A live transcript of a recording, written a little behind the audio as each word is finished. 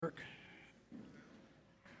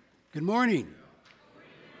Good morning.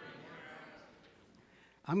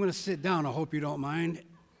 I'm going to sit down. I hope you don't mind.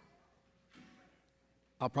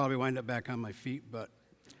 I'll probably wind up back on my feet, but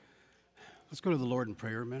let's go to the Lord in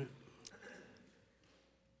prayer a minute.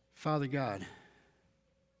 Father God,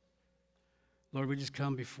 Lord, we just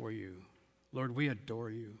come before you. Lord, we adore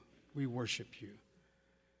you. We worship you.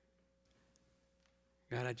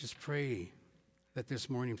 God, I just pray that this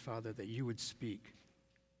morning, Father, that you would speak.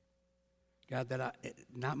 God, that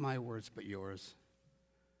not my words, but yours.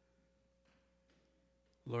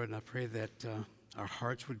 Lord, and I pray that our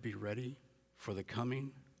hearts would be ready for the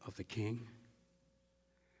coming of the King.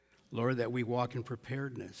 Lord, that we walk in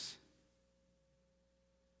preparedness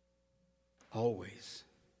always.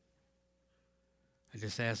 I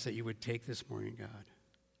just ask that you would take this morning, God,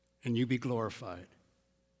 and you be glorified.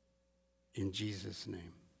 In Jesus'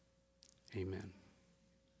 name, amen.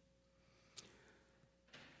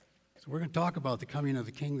 So we're going to talk about the coming of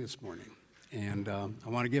the King this morning. And I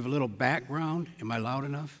want to give a little background. Am I loud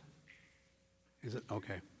enough? Is it?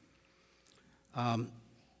 Okay.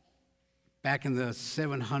 Back in the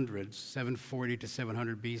 700s, 740 to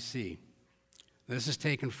 700 BC, this is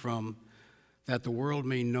taken from That the World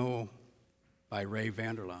May Know by Ray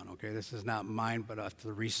Vanderlaan. Okay, this is not mine, but after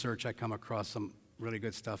the research, I come across some really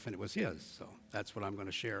good stuff, and it was his. So that's what I'm going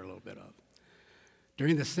to share a little bit of.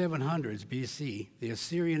 During the 700s BC, the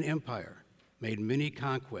Assyrian Empire made many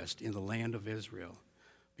conquests in the land of Israel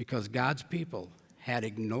because God's people had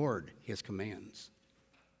ignored his commands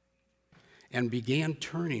and began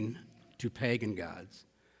turning to pagan gods.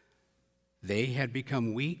 They had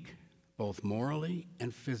become weak, both morally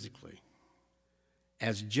and physically.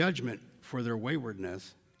 As judgment for their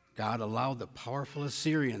waywardness, God allowed the powerful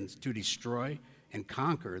Assyrians to destroy and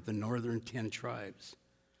conquer the northern 10 tribes,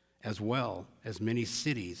 as well as many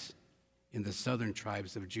cities in the southern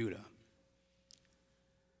tribes of Judah.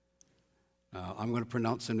 I'm going to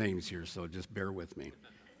pronounce some names here, so just bear with me.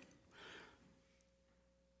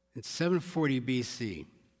 In 740 BC,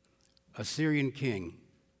 Assyrian king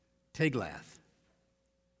Tiglath,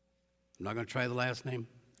 I'm not going to try the last name,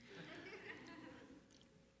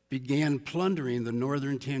 began plundering the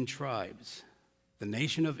northern 10 tribes. The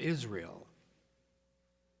nation of Israel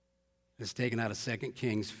is taken out of 2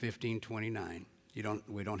 Kings 15:29.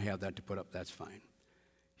 We don't have that to put up, that's fine.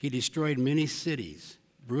 He destroyed many cities,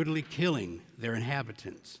 brutally killing their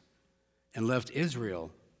inhabitants, and left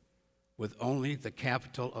Israel with only the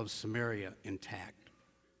capital of Samaria intact.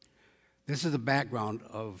 This is the background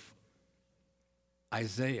of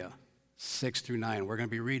Isaiah 6 through 9. We're going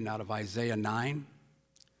to be reading out of Isaiah 9.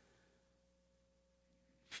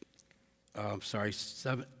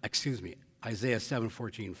 Isaiah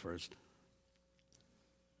 7:14 first.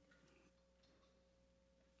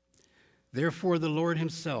 Therefore the Lord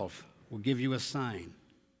himself will give you a sign.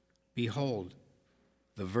 Behold,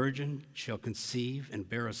 the virgin shall conceive and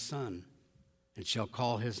bear a son, and shall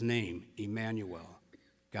call his name Emmanuel,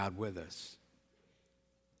 God with us.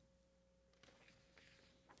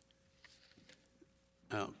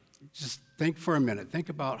 Just think for a minute. Think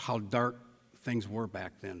about how dark things were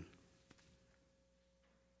back then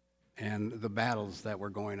and the battles that were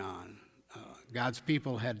going on. God's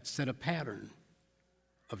people had set a pattern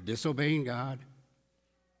of disobeying God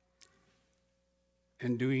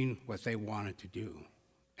and doing what they wanted to do,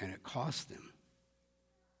 and it cost them.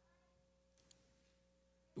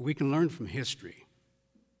 We can learn from history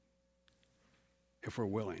if we're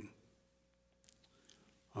willing.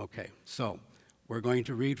 Okay, so we're going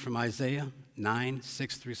to read from Isaiah 9,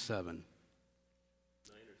 6 through 7.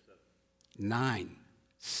 9 or 7? 9,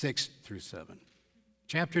 6 through 7.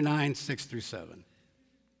 Chapter 9, 6 through 7.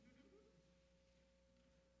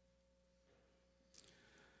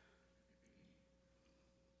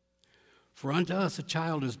 For unto us a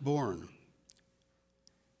child is born. And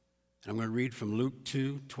I'm going to read from Luke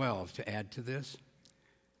 2:12 to add to this.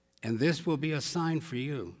 And this will be a sign for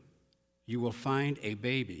you. You will find a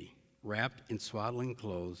baby wrapped in swaddling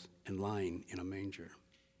clothes and lying in a manger.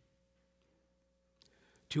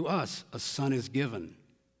 To us a son is given.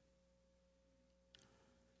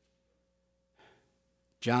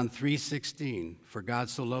 John 3:16, for God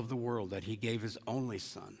so loved the world that he gave his only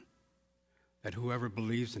son, that whoever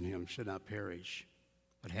believes in him should not perish,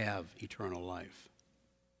 but have eternal life.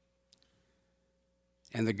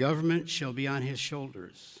 And the government shall be on his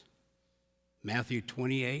shoulders. Matthew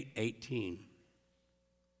 28:18.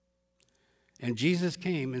 And Jesus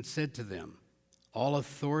came and said to them, all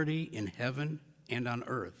authority in heaven and on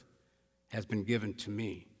earth has been given to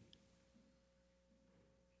me.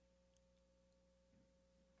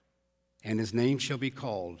 And his name shall be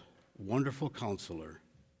called Wonderful Counselor,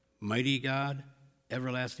 Mighty God,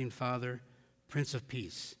 everlasting Father, Prince of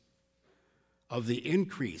Peace, of the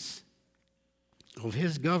increase of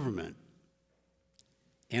his government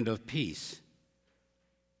and of peace,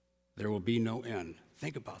 there will be no end.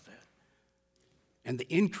 Think about that. And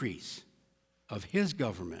the increase of his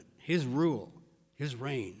government, his rule, his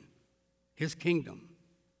reign, his kingdom,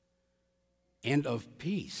 and of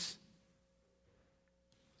peace,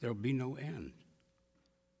 there will be no end.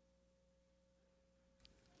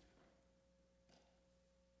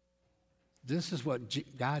 This is what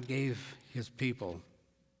God gave his people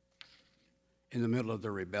in the middle of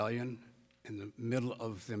their rebellion, in the middle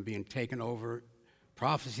of them being taken over.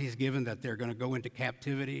 Prophecies given that they're going to go into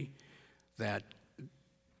captivity, that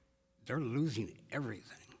they're losing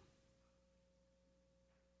everything.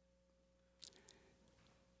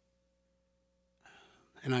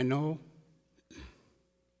 And I know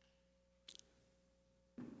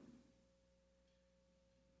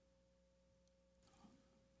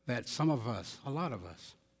that some of us, a lot of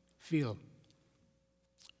us, feel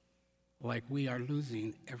like we are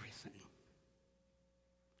losing everything.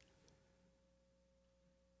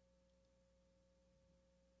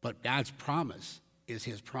 But God's promise is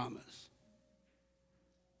his promise.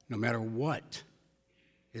 No matter what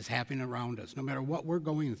is happening around us, no matter what we're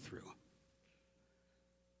going through,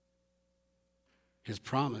 his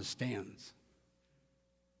promise stands.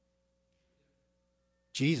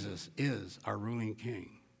 Jesus is our ruling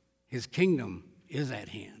king. His kingdom is at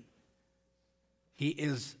hand. He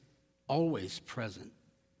is always present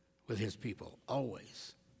with his people,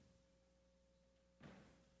 always.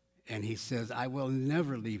 And he says, I will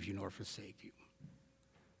never leave you nor forsake you.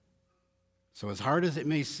 So as hard as it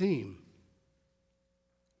may seem,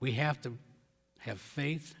 we have to have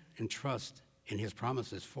faith and trust in his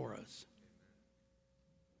promises for us.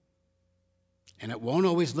 And it won't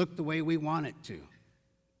always look the way we want it to.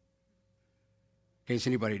 In case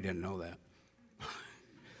anybody didn't know that.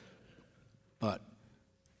 But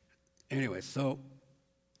anyway, so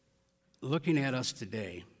looking at us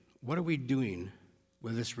today, what are we doing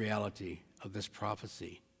with this reality of this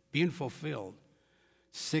prophecy being fulfilled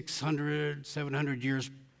 600, 700 years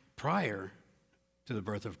prior to the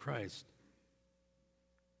birth of Christ?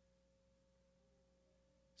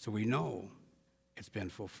 So we know it's been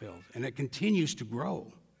fulfilled, and it continues to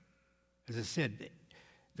grow. As I said,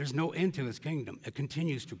 there's no end to his kingdom. It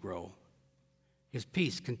continues to grow. His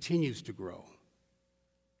peace continues to grow.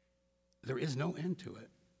 There is no end to it.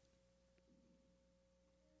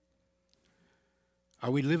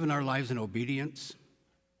 Are we living our lives in obedience?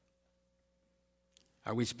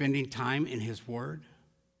 Are we spending time in his word?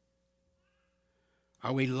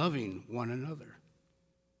 Are we loving one another?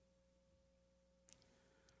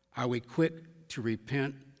 Are we quick to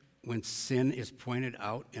repent when sin is pointed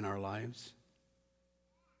out in our lives?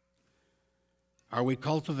 Are we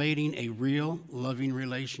cultivating a real loving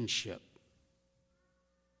relationship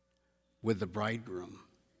with the bridegroom?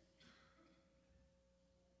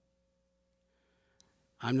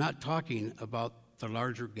 I'm not talking about the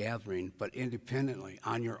larger gathering, but independently,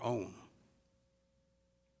 on your own.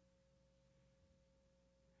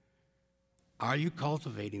 Are you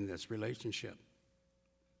cultivating this relationship?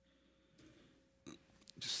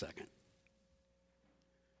 Just a second.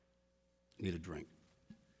 Need a drink.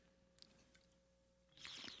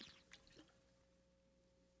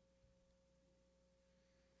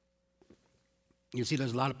 You see,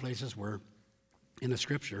 there's a lot of places where in the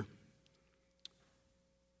scripture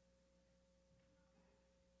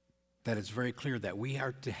that it's very clear that we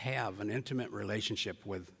are to have an intimate relationship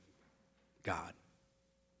with God.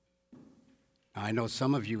 I know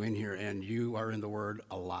some of you in here, and you are in the Word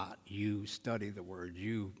a lot. You study the Word.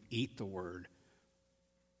 You eat the Word.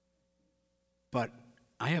 But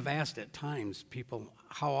I have asked at times people,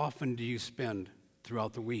 how often do you spend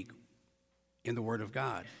throughout the week in the Word of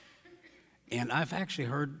God? And I've actually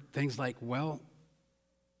heard things like, well,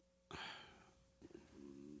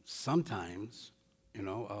 sometimes,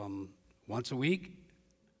 once a week.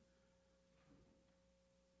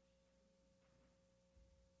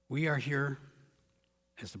 We are here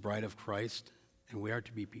as the bride of Christ, and we are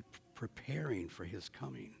to be preparing for his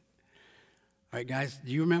coming. All right, guys,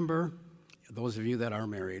 do you remember, those of you that are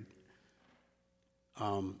married,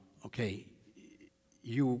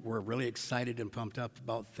 you were really excited and pumped up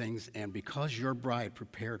about things, and because your bride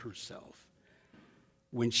prepared herself,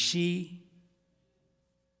 when she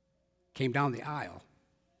came down the aisle,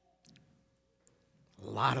 a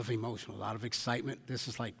lot of emotion, a lot of excitement. This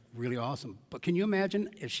is like really awesome. But can you imagine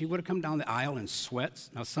if she would have come down the aisle in sweats?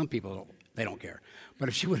 Now, some people, they don't care. But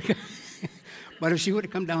if she would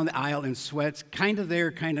have, come down the aisle in sweats, kind of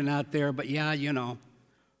there, kind of not there, but yeah,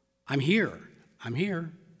 I'm here. I'm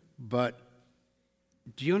here, but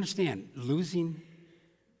do you understand? Losing,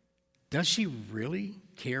 does she really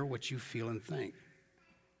care what you feel and think?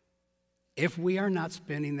 If we are not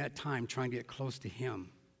spending that time trying to get close to him,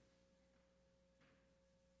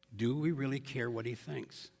 do we really care what he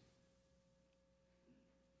thinks?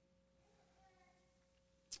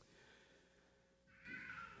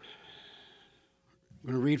 I'm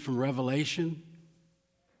going to read from Revelation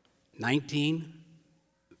 19,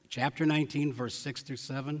 chapter 19, verse 6 through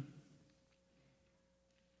 7.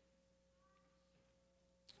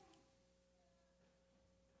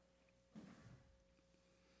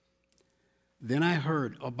 Then I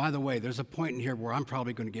heard, oh, by the way, there's a point in here where I'm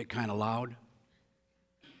probably going to get kind of loud.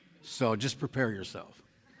 So just prepare yourself.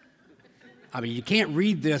 I mean, you can't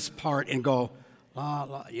read this part and go, la,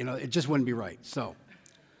 la, it just wouldn't be right. So,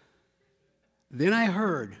 then I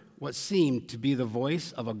heard what seemed to be the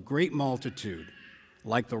voice of a great multitude,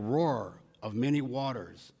 like the roar of many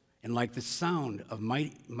waters, and like the sound of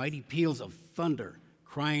mighty peals of thunder,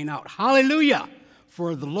 crying out, Hallelujah!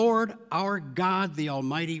 For the Lord our God, the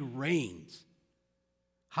Almighty, reigns.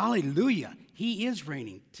 Hallelujah! He is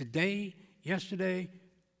reigning today, yesterday,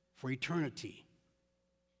 for eternity.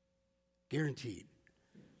 Guaranteed.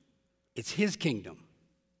 It's his kingdom.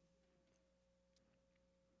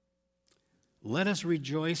 Let us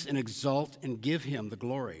rejoice and exult and give him the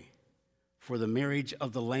glory, for the marriage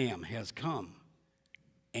of the Lamb has come,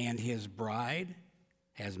 and his bride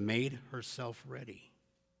has made herself ready.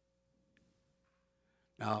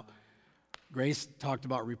 Now, Grace talked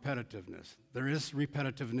about repetitiveness. There is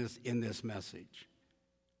repetitiveness in this message.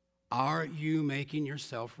 Are you making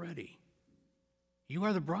yourself ready? You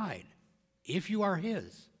are the bride. If you are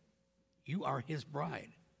his, you are his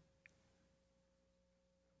bride.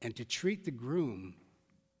 And to treat the groom,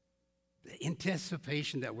 the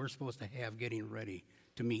anticipation that we're supposed to have getting ready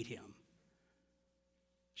to meet him,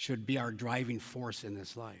 should be our driving force in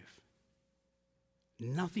this life.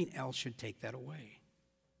 Nothing else should take that away.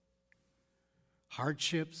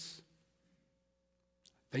 Hardships,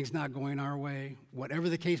 things not going our way, whatever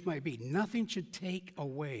the case might be, nothing should take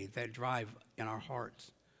away that drive in our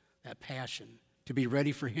hearts, that passion to be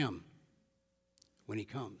ready for him when he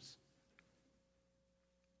comes.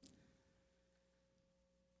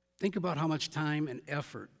 Think about how much time and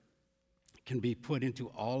effort can be put into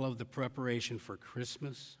all of the preparation for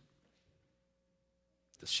Christmas,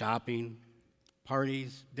 the shopping,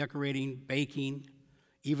 parties, decorating, baking,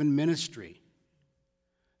 even ministry.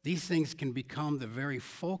 These things can become the very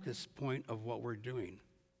focus point of what we're doing.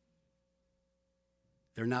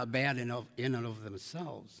 They're not bad in and of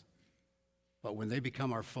themselves, but when they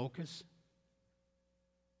become our focus,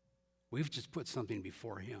 we've just put something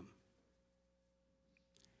before him.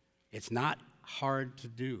 It's not hard to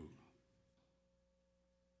do.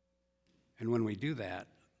 And when we do that,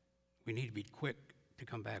 we need to be quick to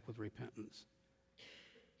come back with repentance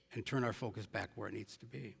and turn our focus back where it needs to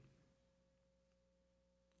be.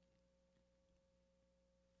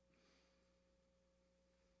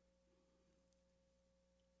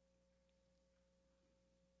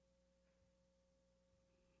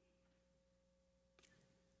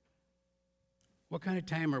 What kind of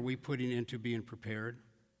time are we putting into being prepared?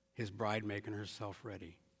 His bride making herself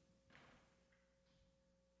ready.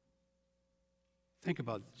 Think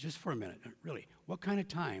about it just for a minute, really. What kind of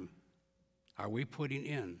time are we putting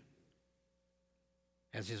in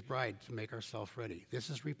as his bride to make ourselves ready? This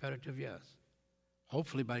is repetitive, yes.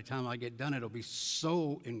 Hopefully by the time I get done, it'll be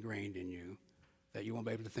so ingrained in you that you won't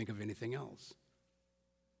be able to think of anything else.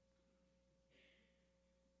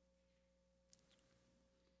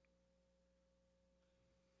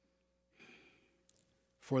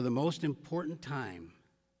 For the most important time,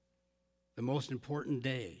 the most important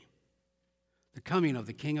day, the coming of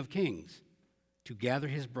the King of Kings to gather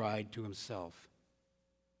his bride to himself.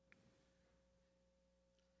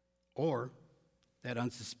 Or that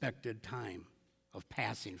unsuspected time of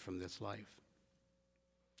passing from this life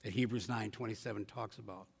that Hebrews 9:27 talks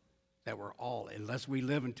about, that we're all, unless we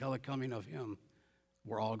live until the coming of him,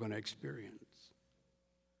 we're all going to experience.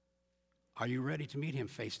 Are you ready to meet him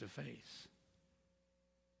face to face?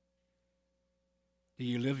 Do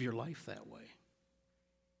you live your life that way?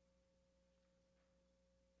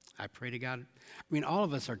 I pray to God. All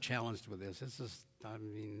of us are challenged with this.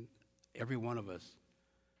 Every one of us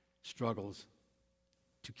struggles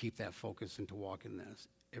to keep that focus and to walk in this.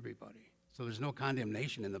 Everybody. So there's no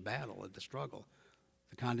condemnation in the battle, at the struggle.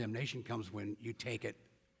 The condemnation comes when you take it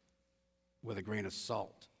with a grain of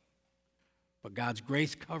salt. But God's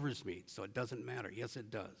grace covers me, so it doesn't matter. Yes, it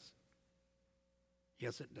does.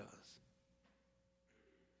 Yes, it does.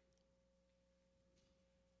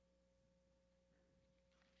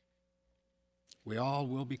 We all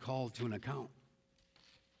will be called to an account.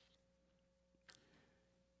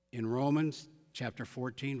 In Romans chapter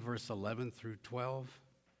 14, verse 11 through 12,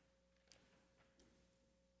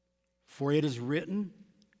 for it is written,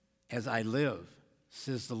 as I live,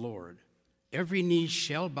 says the Lord, every knee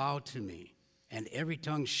shall bow to me, and every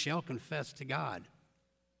tongue shall confess to God.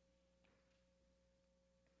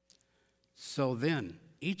 So then,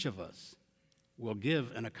 each of us will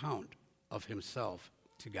give an account of himself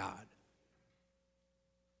to God.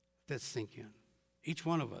 Let's sink in. Each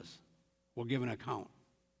one of us will give an account.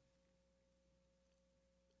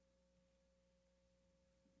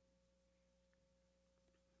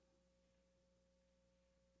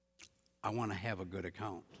 I want to have a good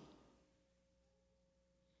account.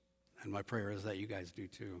 And my prayer is that you guys do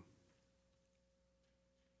too.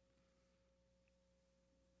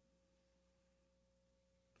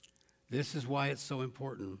 This is why it's so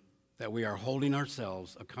important that we are holding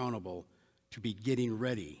ourselves accountable to be getting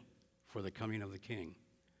ready for the coming of the King.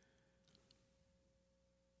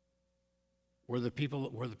 Were the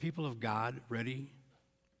people of God ready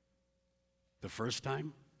the first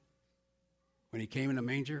time when he came in the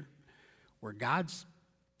manger? Were God's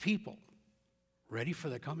people ready for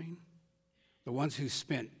the coming? The ones who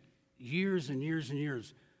spent years and years and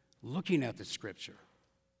years looking at the Scripture.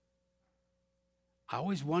 I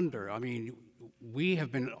always wonder,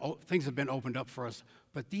 things have been opened up for us,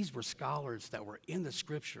 but these were scholars that were in the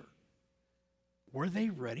Scripture. Were they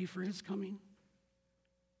ready for his coming?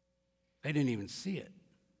 They didn't even see it.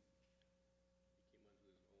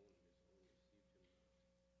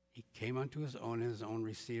 He came unto his own, and his own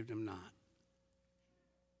received him not.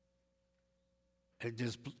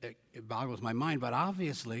 It boggles my mind, but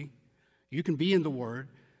obviously, you can be in the Word,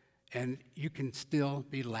 and you can still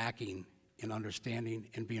be lacking in understanding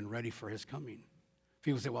and being ready for his coming.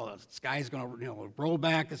 People say, well, the sky's going to roll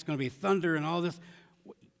back, it's going to be thunder and all this.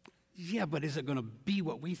 Yeah, but is it going to be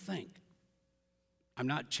what we think? I'm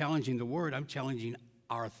not challenging the Word, I'm challenging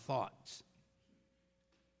our thoughts.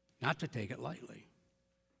 Not to take it lightly.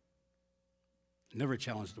 Never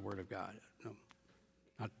challenge the Word of God. No,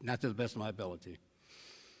 not to the best of my ability.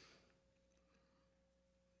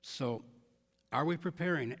 So, are we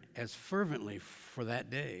preparing as fervently for that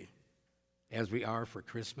day as we are for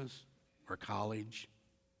Christmas or college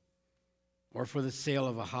or for the sale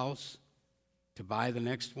of a house to buy the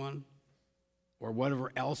next one or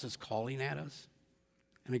whatever else is calling at us?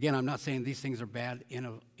 And again, I'm not saying these things are bad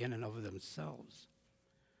in and of themselves.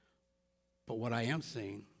 But what I am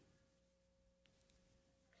saying,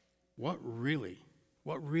 what really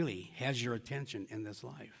has your attention in this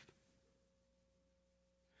life?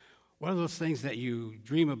 What are those things that you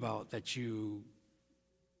dream about, that you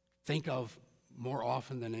think of more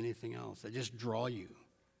often than anything else, that just draw you?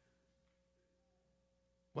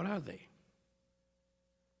 What are they?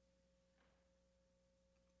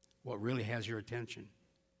 What really has your attention?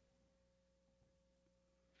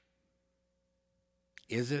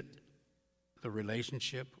 Is it the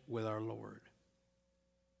relationship with our Lord?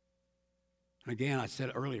 And again, I said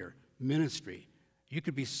earlier, ministry. You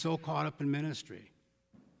could be so caught up in ministry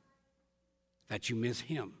that you miss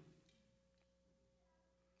him,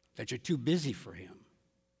 that you're too busy for him.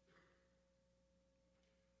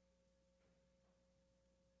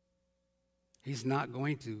 He's not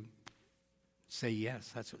going to say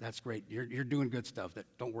yes. That's great. You're doing good stuff.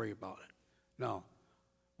 Don't worry about it. No,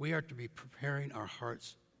 we are to be preparing our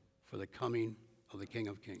hearts for the coming of the King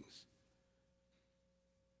of Kings.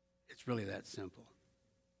 It's really that simple.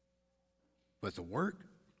 But the work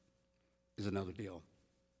is another deal.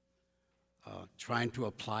 Trying to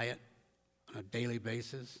apply it on a daily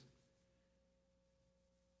basis.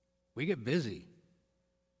 We get busy.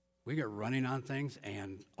 We get running on things,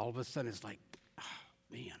 and all of a sudden it's like,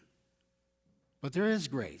 man. But there is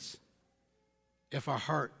grace if our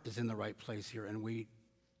heart is in the right place here and we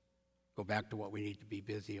go back to what we need to be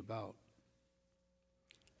busy about.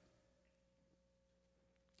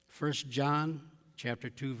 1 John chapter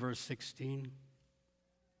 2, verse 16.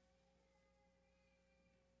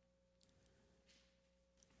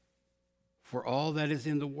 For all that is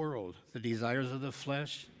in the world, the desires of the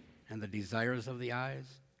flesh and the desires of the eyes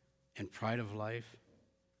and pride of life,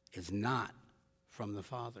 is not from the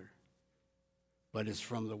Father, but is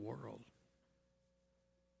from the world.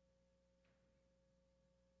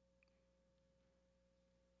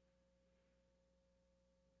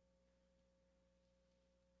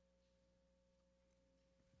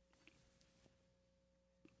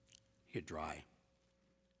 You get dry.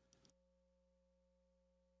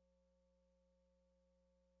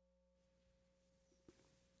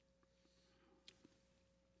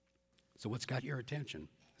 So what's got your attention?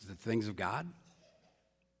 Is it the things of God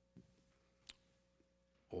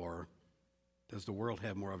Or does the world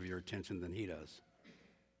have more of your attention than he does?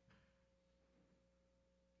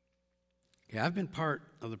 Okay, I've been part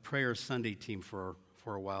of the Prayer Sunday team for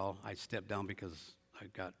a while. I stepped down because I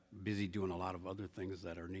got busy doing a lot of other things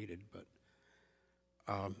that are needed. But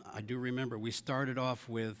I do remember we started off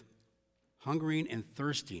with hungering and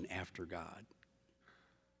thirsting after God,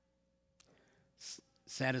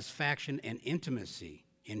 satisfaction and intimacy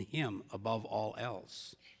in him above all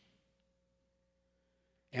else,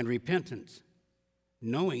 and repentance,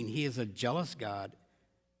 knowing he is a jealous God,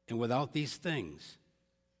 and without these things,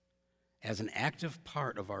 as an active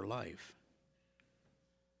part of our life,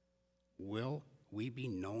 will we be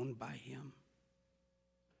known by him?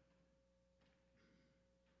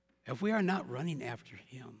 If we are not running after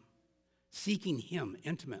him, seeking him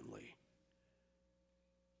intimately,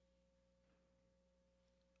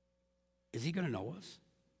 is he going to know us?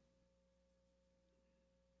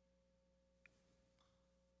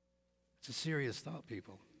 It's a serious thought,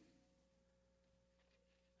 people.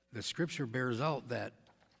 The scripture bears out that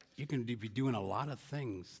you can be doing a lot of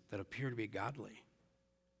things that appear to be godly.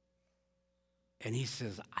 And he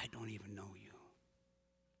says, I don't even know you.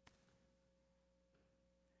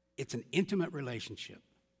 It's an intimate relationship,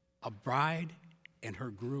 a bride and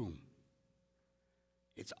her groom.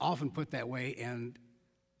 It's often put that way, and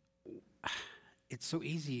it's so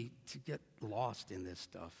easy to get lost in this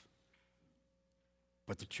stuff.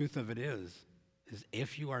 But the truth of it is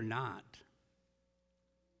if you are not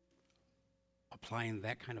applying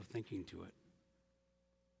that kind of thinking to it,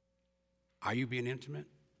 are you being intimate?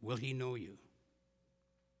 Will he know you?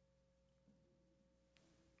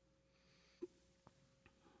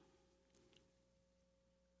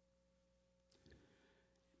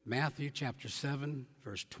 Matthew chapter 7,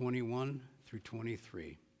 verse 21 through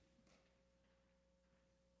 23.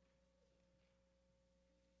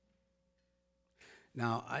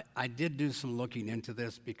 Now, I did do some looking into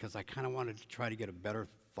this because I kind of wanted to try to get a better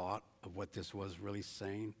thought of what this was really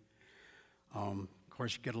saying. Of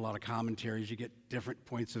course, you get a lot of commentaries, you get different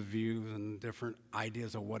points of view and different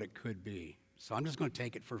ideas of what it could be. So I'm just going to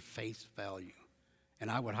take it for face value. And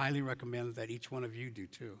I would highly recommend that each one of you do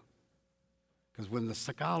too. Because when the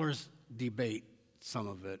scholars debate some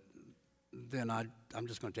of it, then I'm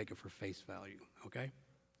just going to take it for face value, okay?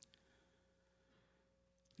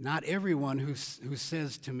 Not everyone who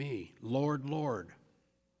says to me, Lord, Lord,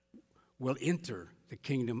 will enter the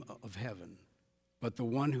kingdom of heaven, but the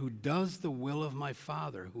one who does the will of my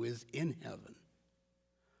Father who is in heaven.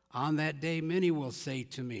 On that day, many will say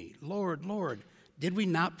to me, Lord, Lord, did we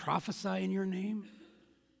not prophesy in your name?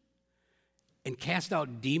 And cast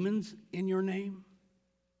out demons in your name?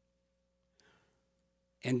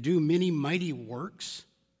 And do many mighty works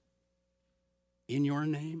in your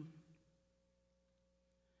name?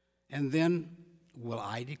 And then will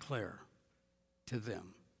I declare to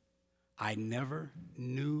them, I never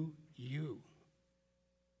knew you.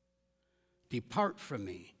 Depart from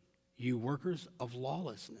me, you workers of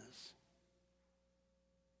lawlessness.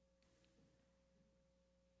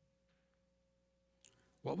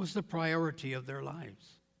 What was the priority of their lives?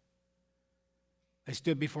 They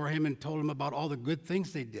stood before him and told him about all the good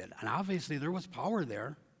things they did. And obviously there was power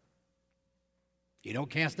there. You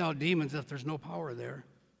don't cast out demons if there's no power there.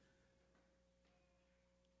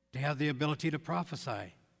 They have the ability to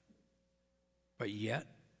prophesy. But yet,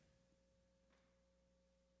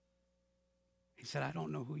 he said, I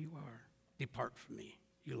don't know who you are. Depart from me,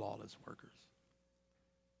 you lawless workers.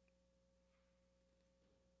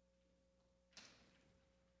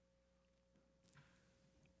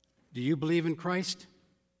 Do you believe in Christ?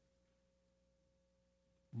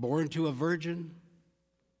 Born to a virgin?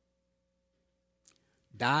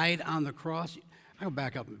 Died on the cross? I'll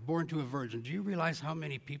back up. Born to a virgin. Do you realize how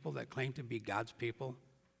many people that claim to be God's people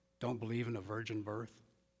don't believe in a virgin birth?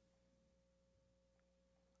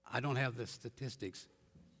 I don't have the statistics,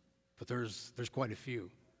 but there's quite a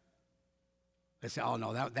few. They say, oh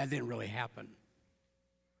no, that didn't really happen.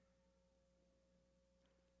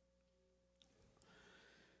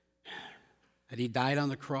 That he died on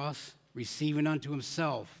the cross, receiving unto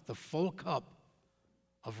himself the full cup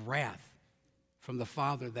of wrath from the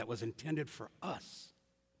Father that was intended for us.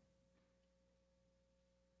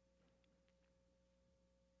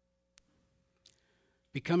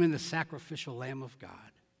 Becoming the sacrificial Lamb of God.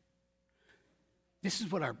 This is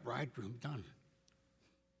what our bridegroom done.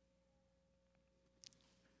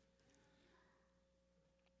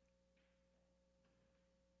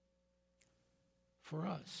 For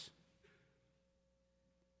us.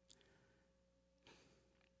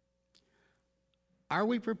 Are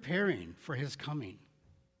we preparing for his coming?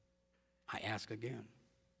 I ask again.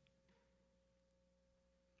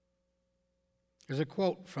 There's a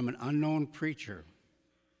quote from an unknown preacher.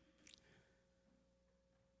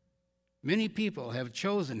 Many people have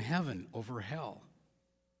chosen heaven over hell,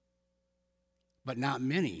 but not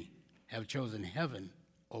many have chosen heaven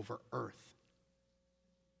over earth.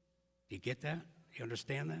 Do you get that? You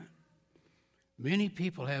understand that? Many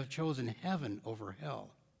people have chosen heaven over hell,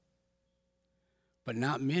 but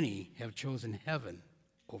not many have chosen heaven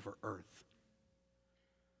over earth.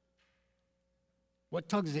 What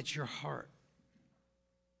tugs at your heart?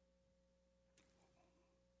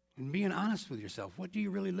 And being honest with yourself, what do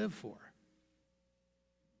you really live for?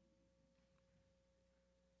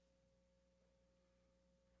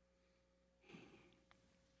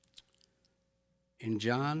 In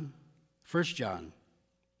 1 John,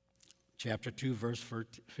 chapter 2, verse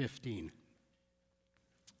 15.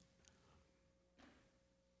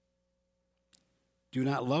 Do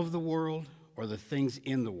not love the world or the things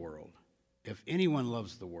in the world. If anyone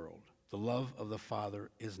loves the world, the love of the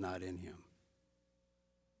Father is not in him.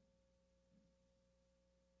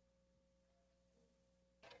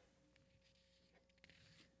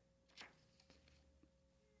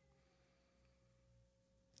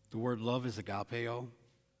 The word love is agapeo.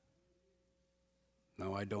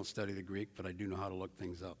 No, I don't study the Greek, but I do know how to look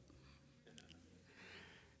things up.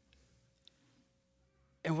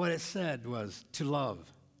 And what it said was to love,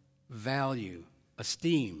 value,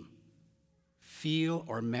 esteem, feel,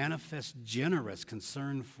 or manifest generous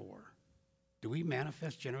concern for. Do we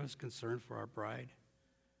manifest generous concern for our bride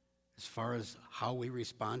as far as how we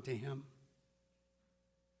respond to him?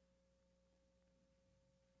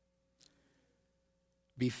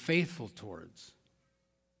 Be faithful towards,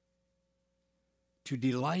 to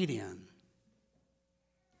delight in,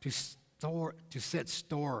 to set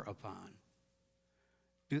store upon.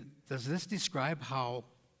 Does this describe how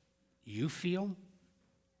you feel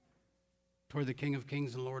toward the King of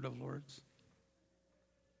Kings and Lord of Lords?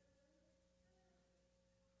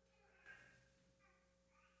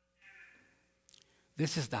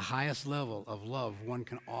 This is the highest level of love one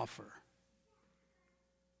can offer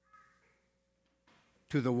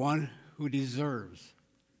to the one who deserves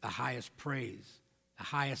the highest praise, the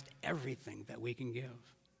highest everything that we can give.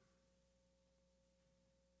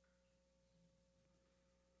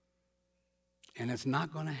 And it's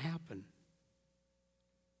not going to happen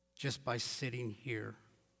just by sitting here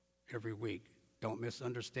every week. Don't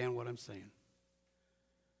misunderstand what I'm saying.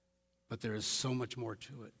 But there is so much more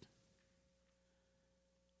to it.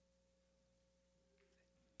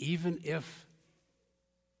 Even if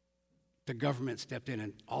the government stepped in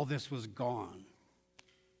and all this was gone,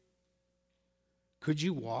 could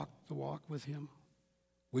you walk the walk with him?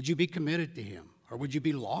 Would you be committed to him, or would you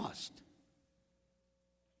be lost?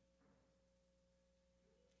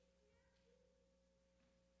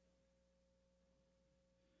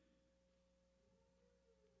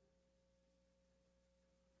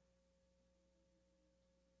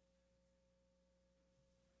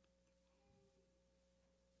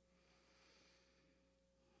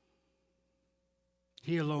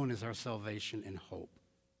 He alone is our salvation and hope,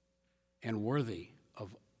 and worthy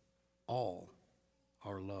of all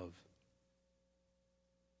our love.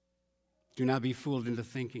 Do not be fooled into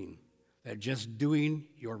thinking that just doing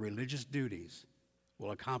your religious duties will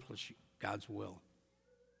accomplish God's will.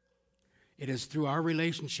 It is through our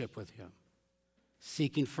relationship with him,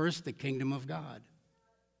 seeking first the kingdom of God.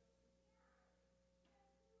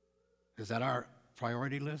 Is that our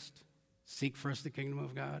priority list? Seek first the kingdom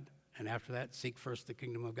of God? And after that, seek first the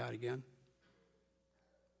kingdom of God again?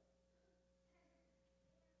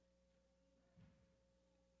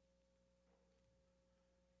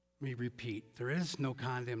 Let me repeat. There is no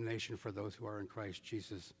condemnation for those who are in Christ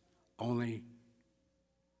Jesus. Only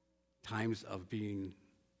times of being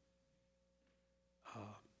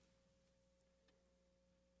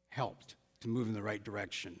helped to move in the right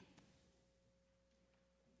direction,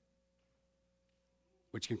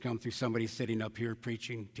 which can come through somebody sitting up here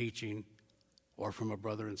preaching, teaching, or from a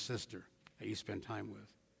brother and sister that you spend time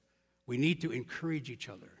with. We need to encourage each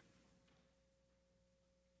other.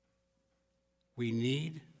 We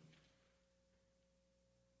need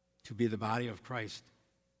to be the body of Christ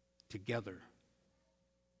together.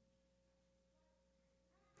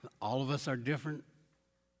 All of us are different.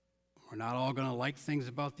 We're not all going to like things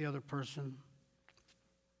about the other person,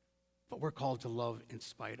 but we're called to love in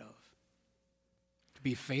spite of.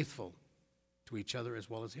 Be faithful to each other as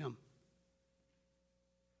well as him.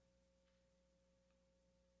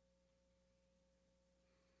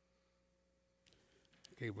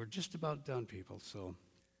 Okay, we're just about done, people. So,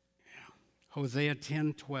 yeah. Hosea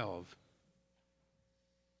 10:12.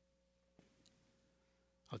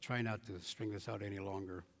 I'll try not to string this out any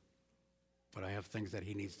longer. but I have things that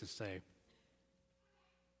he needs to say.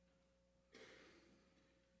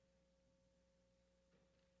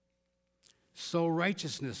 Sow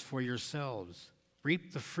righteousness for yourselves,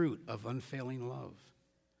 reap the fruit of unfailing love,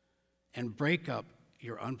 and break up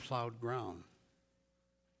your unplowed ground.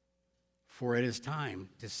 For it is time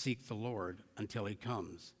to seek the Lord until he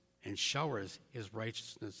comes and showers his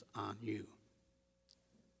righteousness on you.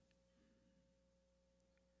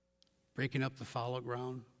 Breaking up the fallow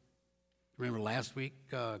ground. Remember last week,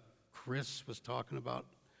 Chris was talking about,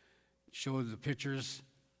 showed the pictures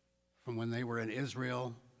from when they were in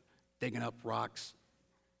Israel, digging up rocks,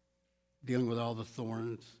 dealing with all the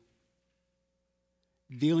thorns,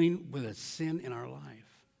 dealing with a sin in our life.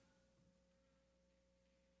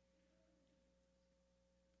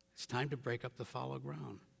 It's time to break up the fallow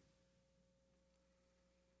ground.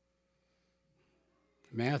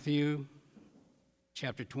 Matthew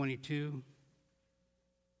chapter 22,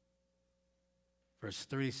 verse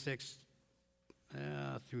 36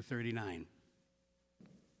 through 39.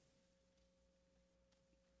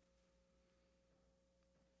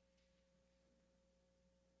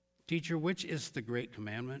 Teacher, which is the great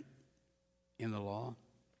commandment in the law?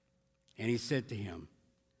 And he said to him,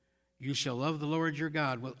 you shall love the Lord your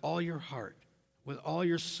God with all your heart, with all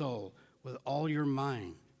your soul, with all your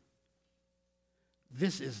mind.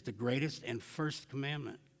 This is the greatest and first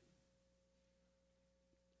commandment.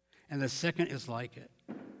 And the second is like it.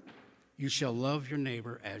 You shall love your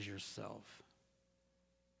neighbor as yourself.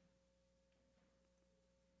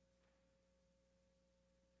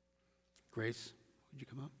 Grace, would you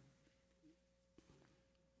come up?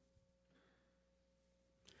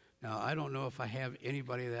 Now, I don't know if I have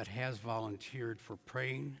anybody that has volunteered for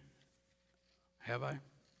praying. Have I?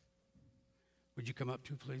 Would you come up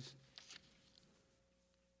too, please?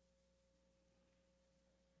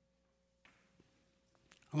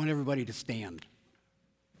 I want everybody to stand.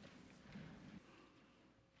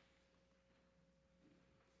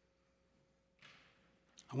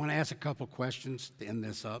 I want to ask a couple questions to end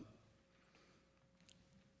this up.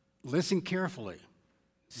 Listen carefully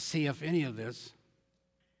to see if any of this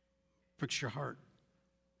pricks your heart,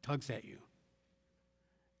 tugs at you.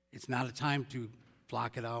 It's not a time to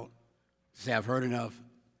block it out, say, I've heard enough.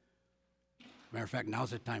 Matter of fact,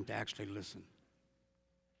 now's the time to actually listen.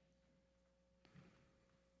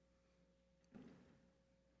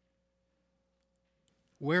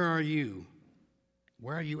 Where are you?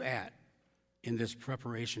 Where are you at in this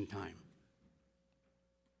preparation time?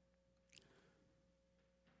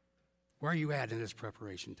 Where are you at in this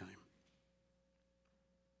preparation time?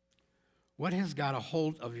 What has got a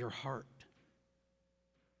hold of your heart?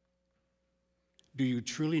 Do you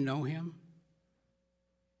truly know him?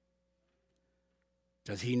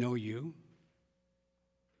 Does he know you?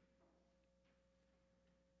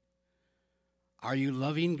 Are you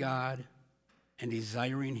loving God and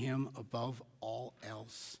desiring him above all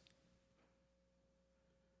else?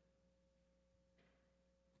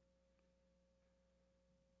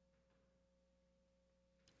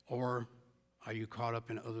 Or are you caught up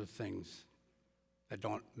in other things that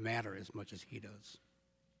don't matter as much as he does?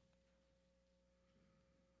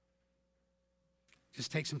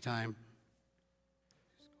 Just take some time.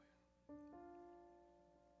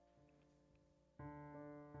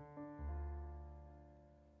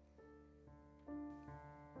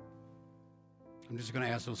 I'm just going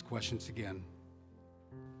to ask those questions again.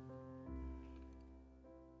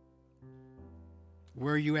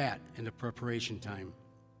 Where are you at in the preparation time?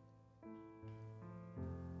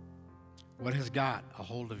 What has got a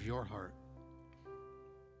hold of your heart?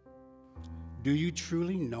 Do you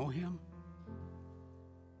truly know him?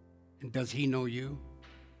 And does he know you?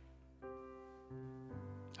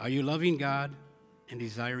 Are you loving God and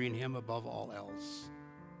desiring him above all else?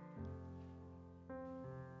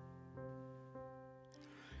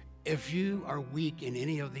 If you are weak in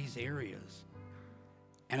any of these areas,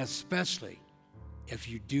 and especially if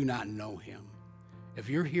you do not know him, if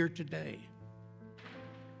you're here today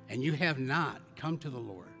and you have not come to the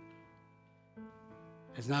Lord,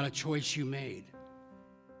 it's not a choice you made.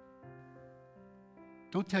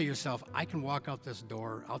 Don't tell yourself, I can walk out this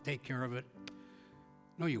door, I'll take care of it.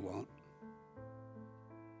 No, you won't.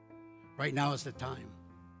 Right now is the time.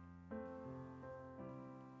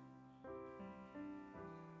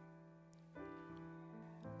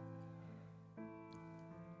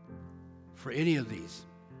 For any of these,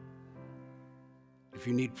 if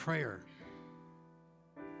you need prayer,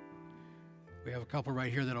 we have a couple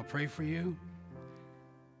right here that'll pray for you.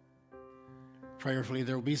 Prayerfully,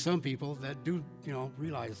 there will be some people that do,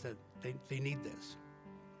 realize that they need this.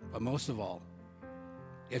 But most of all,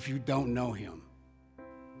 if you don't know him,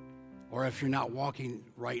 or if you're not walking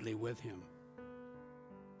rightly with Him,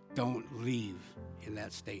 don't leave in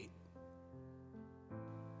that state.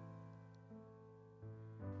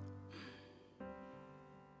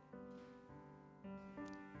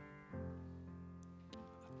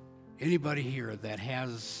 Anybody here that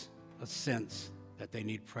has a sense that they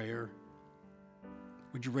need prayer,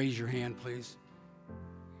 would you raise your hand, please?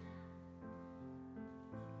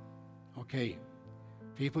 Okay.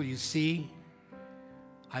 People you see,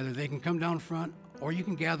 either they can come down front or you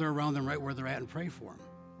can gather around them right where they're at and pray for them.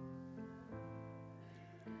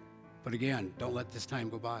 But again, don't let this time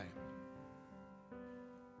go by.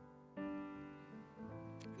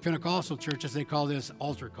 Pentecostal churches, they call this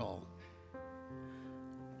altar call.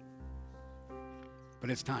 But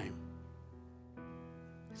it's time.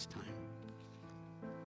 It's time.